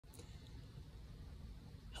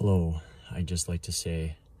Hello, I'd just like to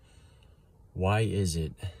say, why is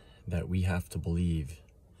it that we have to believe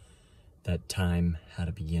that time had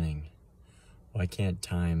a beginning? Why can't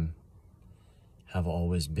time have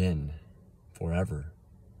always been forever?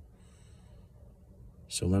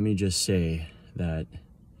 So let me just say that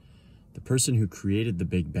the person who created the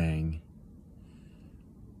Big Bang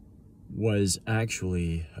was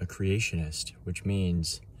actually a creationist, which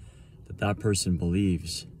means that that person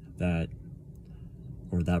believes that,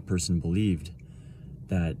 or that person believed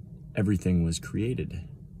that everything was created.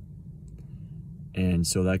 And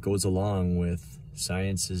so that goes along with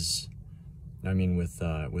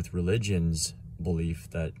with religion's belief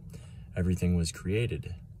that everything was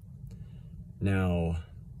created. Now,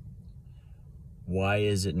 why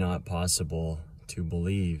is it not possible to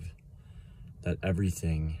believe that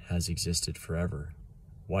everything has existed forever?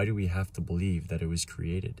 Why do we have to believe that it was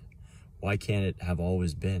created? Why can't it have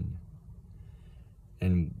always been?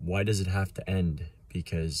 And why does it have to end?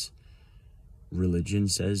 Because religion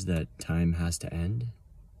says that time has to end?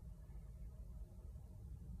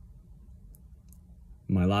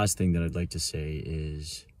 My last thing that I'd like to say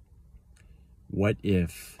is, what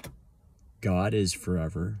if God is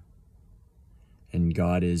forever and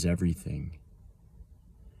God is everything?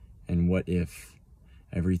 And what if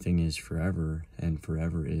everything is forever and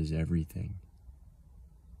forever is everything?